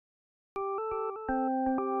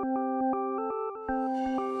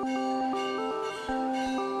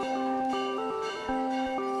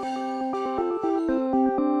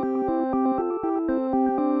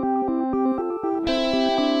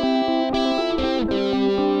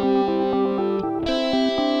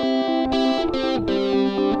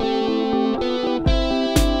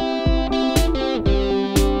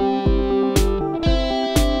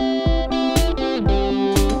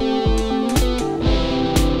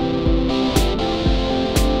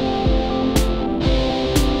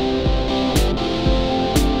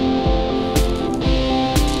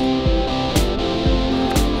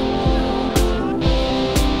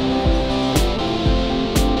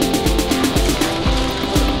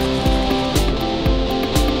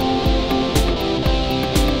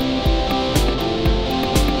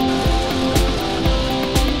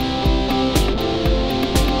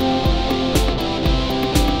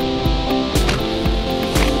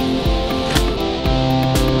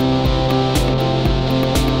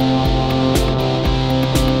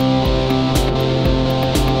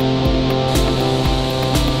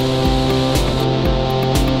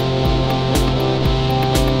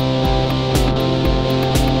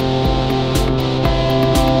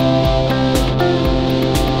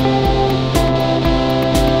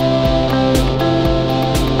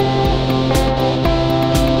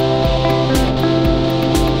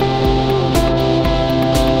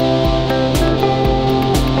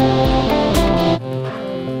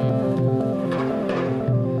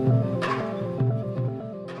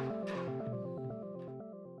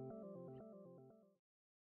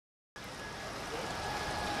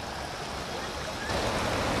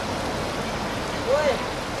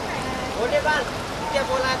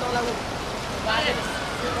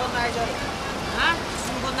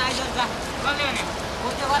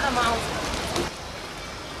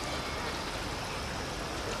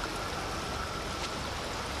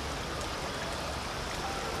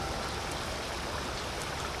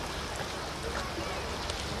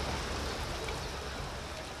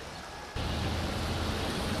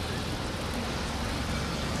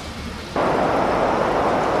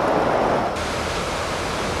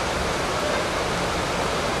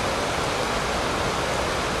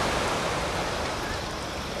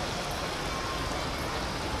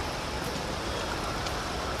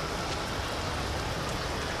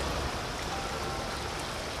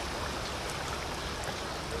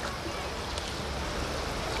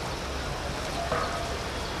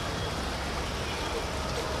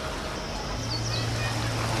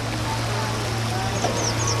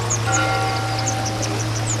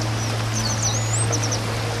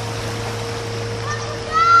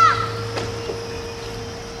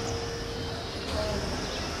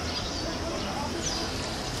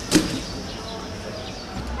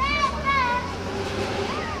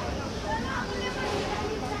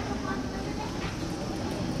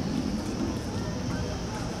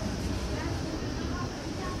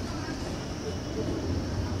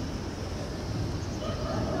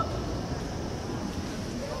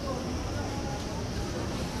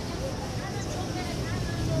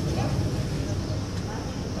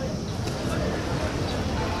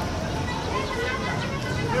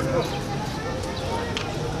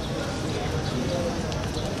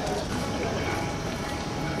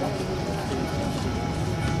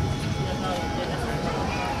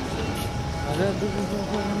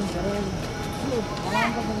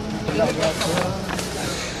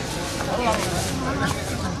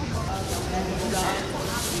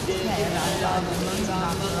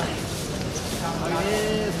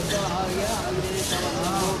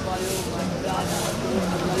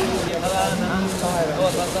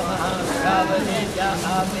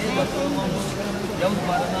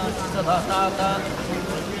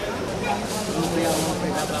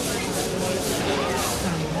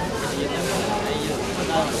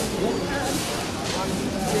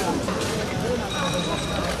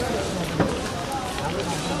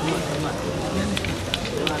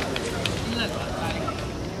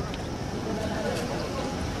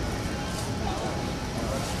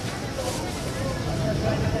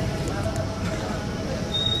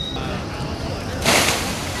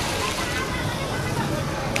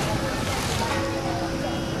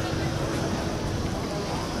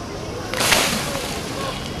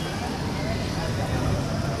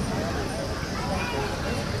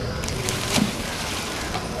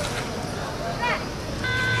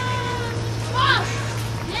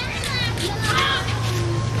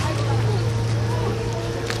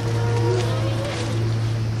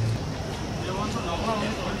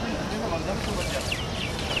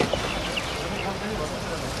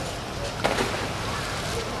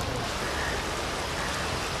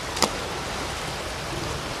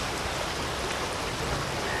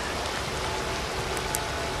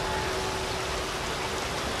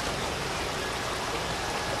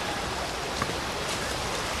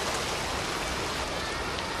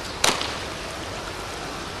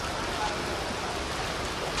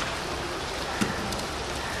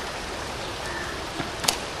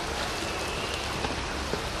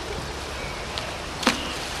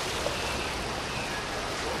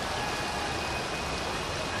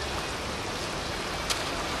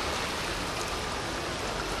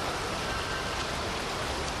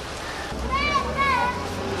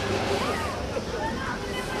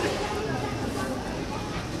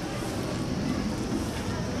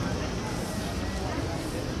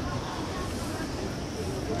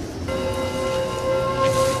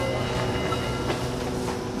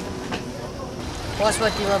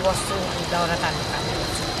पशुपतिमा बस्छु दाउरा काट्नु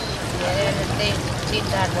त्यही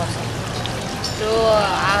 3-4 वर्ष त्यो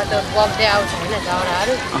आज बग्दै आउँछ होइन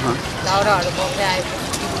दाउराहरू बग्दै आएपछि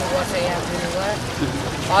टिप्नुपर्छ यहाँ बुनेर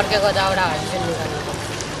अर्केको दाउराहरू चाहिँ निकाल्नु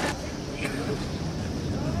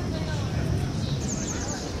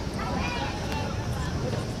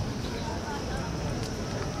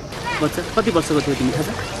पर्छ। कति वर्षको थियो तिमी थाहा छ?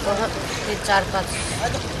 4-5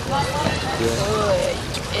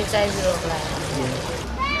 HIV रोग लाग्यो।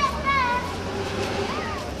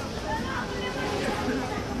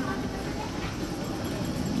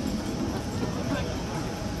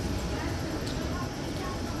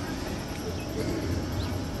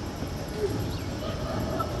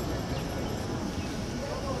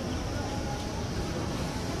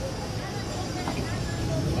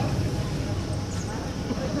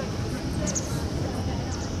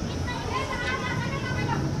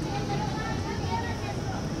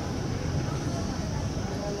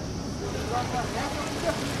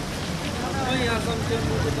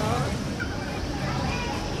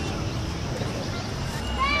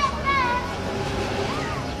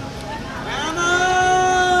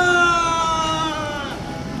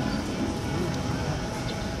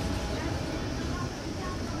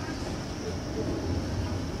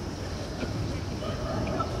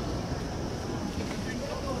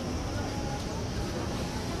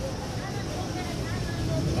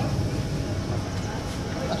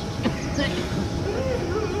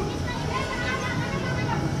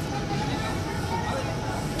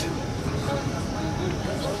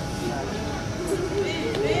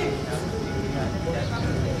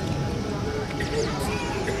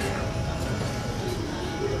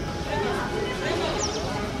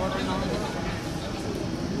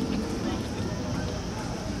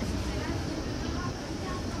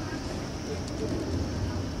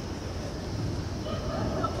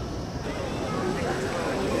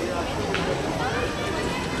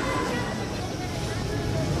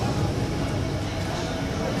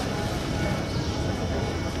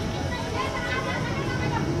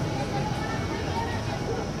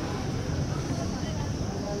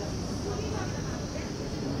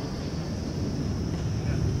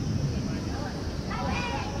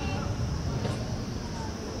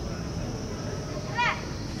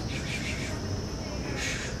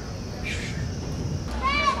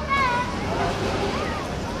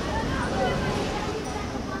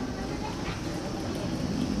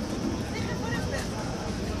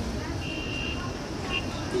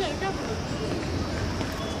 My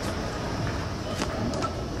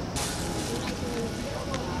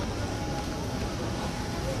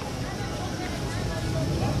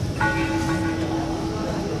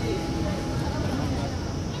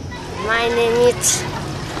name is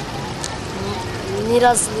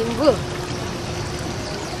Suraj Limbu.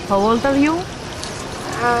 How old are you?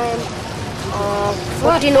 I'm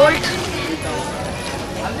 14 old.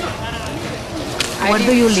 Where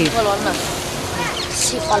do you live?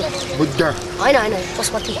 Sifal. Buddha. I know,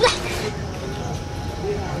 Pashupati.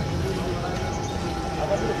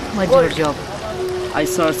 What's your job? I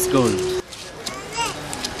search gold.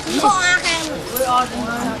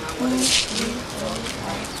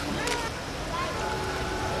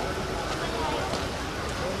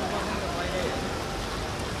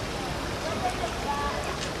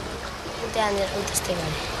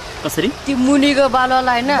 कसरी त्यो मुनिको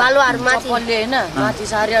बालुवालाई हैन बालुवाहरु माथि चप्पलले हैन माथि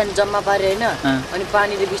सारे अनि जम्मा पारे हैन अनि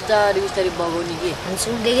पानीले बिस्तारै बिस्तारै बगाउने के अनि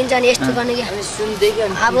सुन देखिन्छ नि यस्तो गर्ने के अनि सुन देखि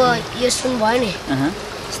अनि अब यो सुन भयो नि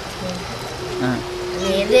अनि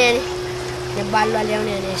हेर्ने अनि बालुवा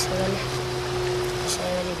ल्याउने अनि यस्तो गर्ने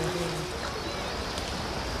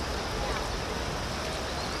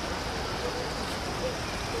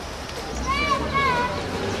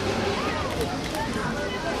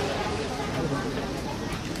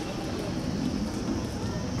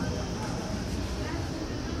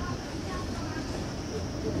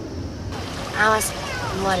आवाज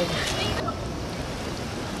मरेन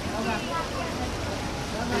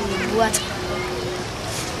बुवा छ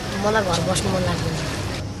मलाई घर बस्नु मन लाग्दैन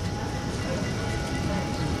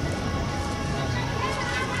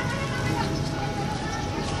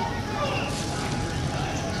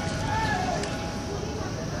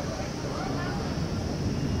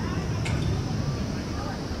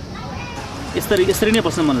यसरी नै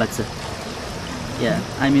बस्न मन लाग्छ Yeah,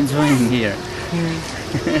 I'm enjoying here.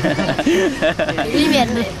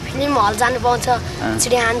 Film हल जानु पाउँछ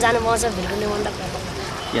चिडियाखाना जानु पाउँछ भिडियो मन लाग्छ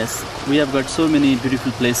Yes, we have got so many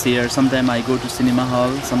beautiful places here. Sometimes I go to cinema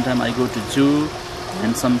hall, sometimes I go to zoo,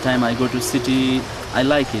 and sometimes I go to city. I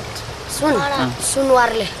like it.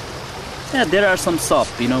 सुनवारले Yeah, there are some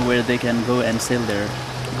shops, where they can go and sell their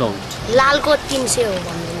gold. लालको 300 हो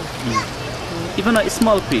भन्दैन Even a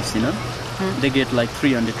small piece, they get like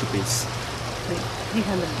 300 rupees.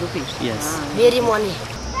 300 rupees. Yes. Very money.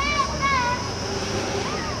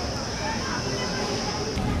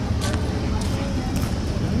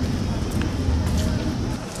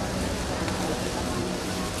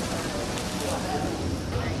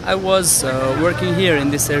 I was working here in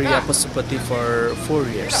this area, Pashupati, for 4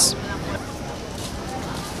 years.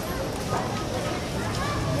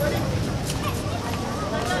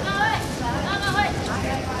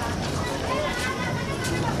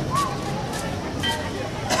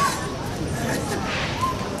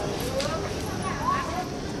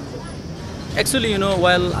 Actually,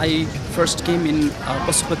 while I first came in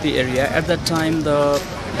Pashupati area, at that time the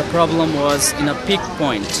problem was in a peak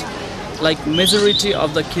point. Like majority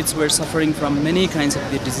of the kids were suffering from many kinds of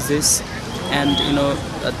the diseases, and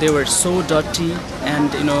they were so dirty,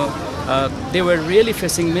 and they were really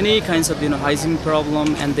facing many kinds of hygiene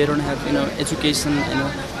problem, and they don't have education.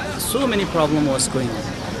 So many problem was going on.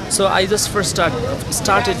 So I just first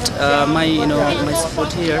started my my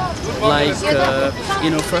support here. Like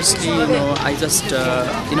firstly I just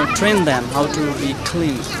train them how to be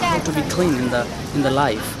clean in the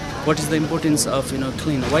life. What is the importance of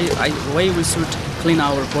clean? Why we should clean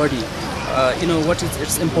our body? What is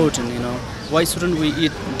it's important? Why shouldn't we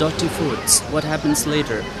eat dirty foods? What happens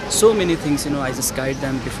later? So many things I just guide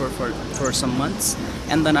them before for some months,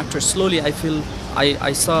 and then after slowly I feel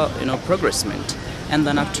I saw progressment, and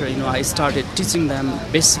then after I started teaching them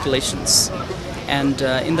basic lessons, and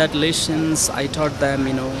in that lessons I taught them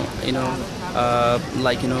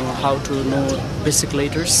how to know basic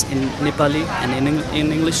letters in Nepali and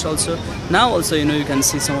in English also. Now also you can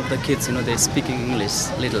see some of the kids they're speaking English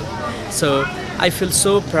little. So I feel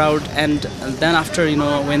so proud, and then after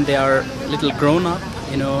when they are little grown up,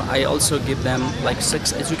 I also give them like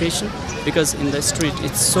sex education, because in the street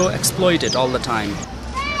it's so exploited all the time.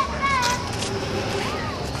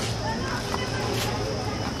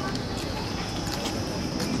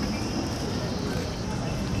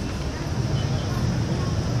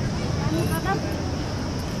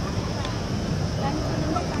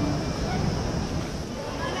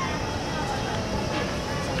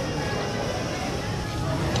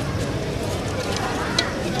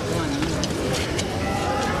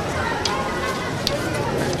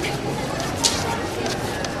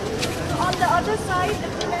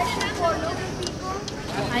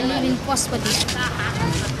 I live in Pashupati.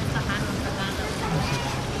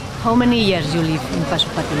 How many years you live in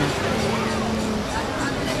Pashupatinath?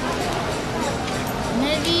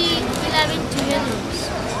 Maybe 11, 12 years.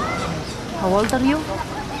 How old are you?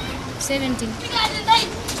 17.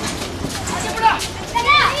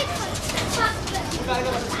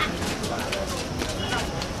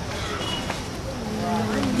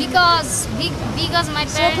 Because my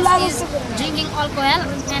parents is drinking alcohol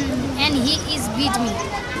and he is beat me.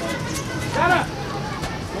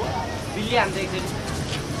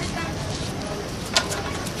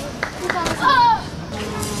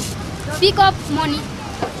 Pick up money.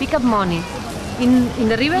 Pick up money in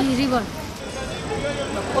the river? In river.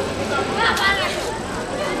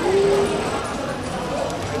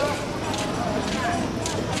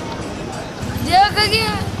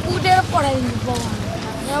 उठेर पढाइदिनु पाउँ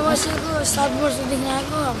यहाँ बसेको 7 वर्षदेखि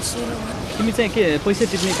आएको अब सेरो तिमी चाहिँ के पैसा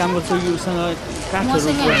तिर्ने काम गर्छौ उसँग काठहरु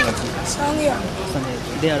सँगै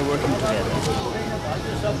they are working together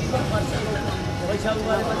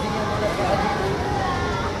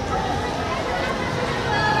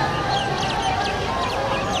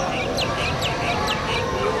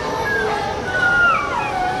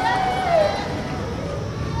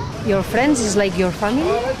Your friends is like your family?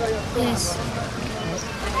 Yes.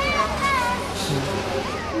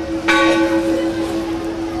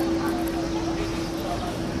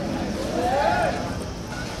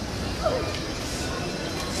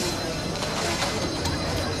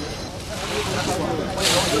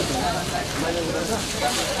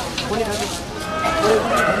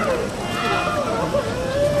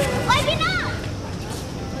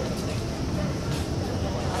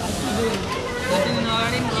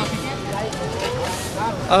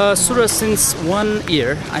 Suraj, since 1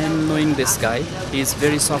 year I am knowing this guy. He is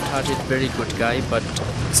very soft-hearted, very good guy, but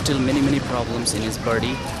still many problems in his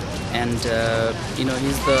body, and you know,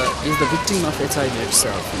 he's the victim of HIV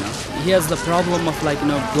itself. You know, he has the problem of, like, you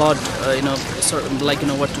know, blood. You know, sort of, like, you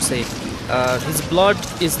know, what to say. His blood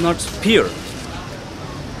is not pure.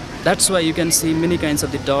 That's why you can see many kinds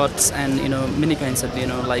of the dots and, you know, many kinds of, you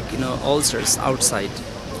know, like, you know, ulcers outside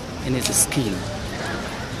in his skin.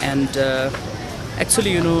 And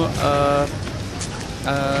actually, you know,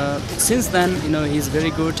 since then, you know, he's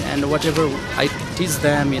very good, and whatever I teach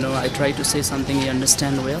them, you know, I try to say something he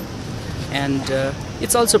understand well, and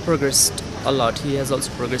it's also progressed a lot. He has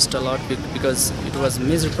also progressed a lot because it was a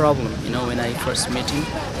major problem, you know, when I first met him,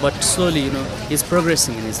 but slowly, you know, he's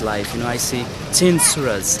progressing in his life. You know, I see change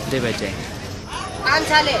Suraj day by day.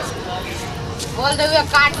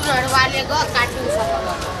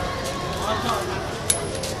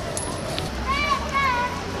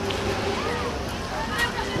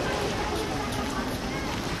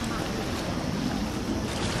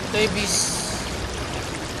 Tôi 20, 10-20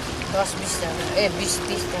 जना 20-30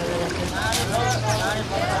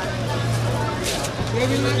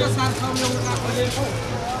 जना जाते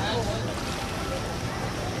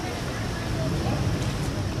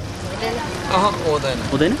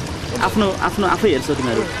हुँदैन आफ्नो आफै हेर्छौ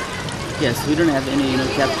तिमीहरु. Yes, we don't have any, you know,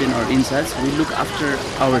 captain or in charge. We look after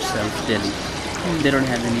ourselves daily. They don't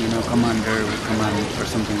have any, you know, commander or command or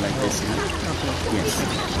something like this. You know? Okay. Yes.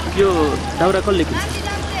 यो दाउरा कसले किन्छ?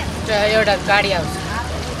 एउटा गाडी आउँछ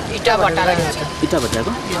इटा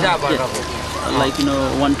भट्टाको like, you know,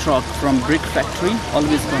 one truck from brick factory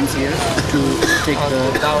always comes here to take the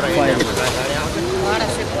fire.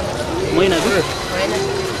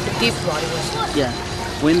 Yeah,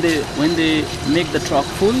 when they make the truck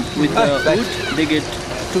full with the wood, they get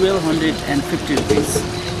 1250 rupees.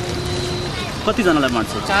 कति जनालाई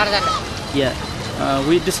मार्छ? 4 जना. Yeah,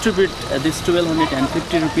 we distribute this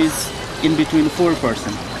 1250 rupees in between 4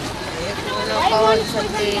 person.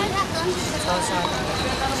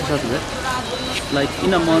 Like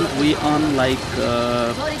in a month we earn like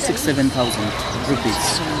 6,000-7,000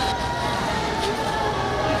 rupees.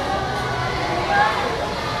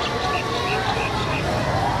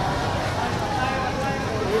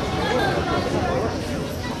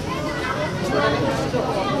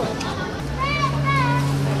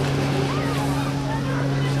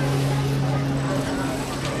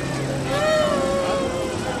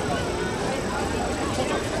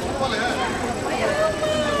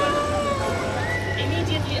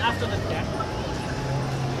 Immediately after the death,